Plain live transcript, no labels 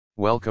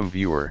Welcome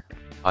viewer,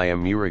 I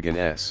am Murugan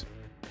S.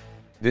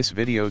 This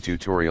video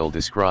tutorial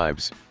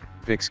describes,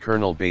 fix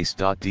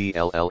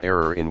KernelBase.dll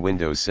error in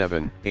Windows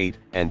 7, 8,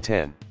 and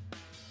 10.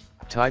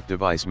 Type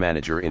Device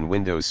Manager in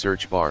Windows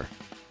search bar.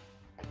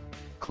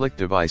 Click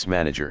Device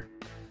Manager.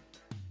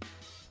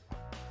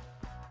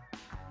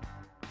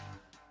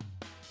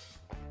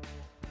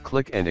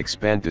 Click and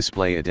expand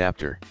Display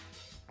Adapter.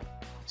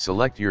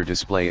 Select your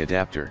display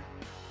adapter.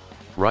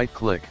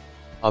 Right-click,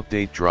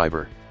 Update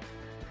Driver.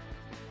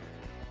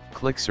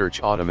 Click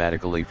Search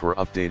automatically for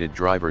updated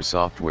driver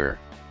software.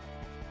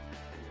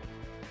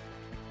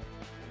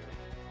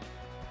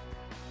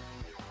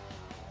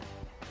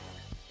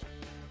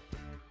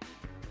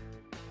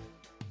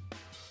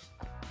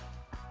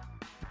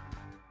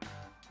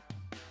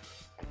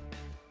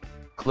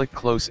 Click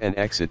Close and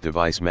exit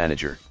Device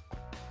Manager.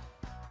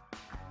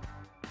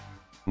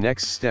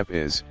 Next step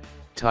is,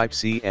 type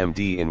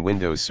CMD in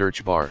Windows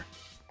search bar.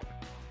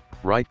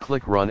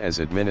 Right-click Run as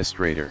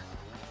Administrator.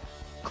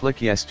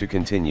 Click Yes to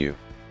continue.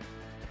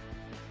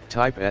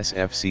 Type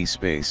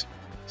sfc/scan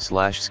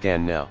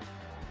now.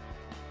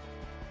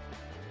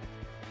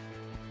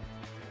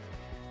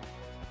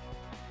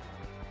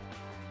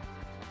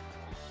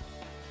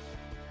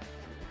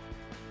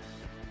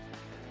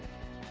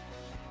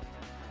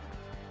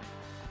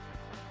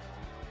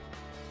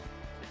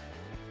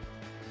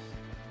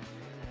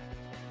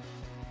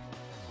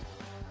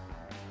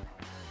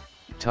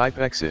 Type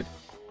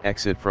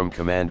exit from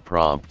command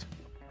prompt.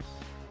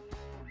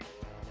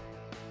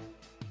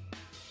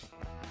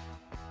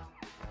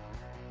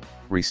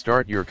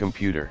 Restart your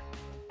computer.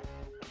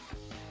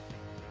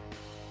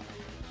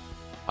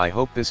 I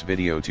hope this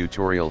video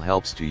tutorial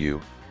helps to you.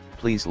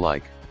 Please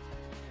like,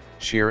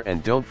 share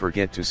and don't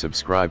forget to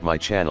subscribe my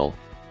channel.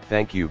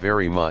 Thank you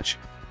very much.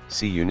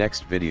 See you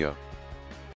next video.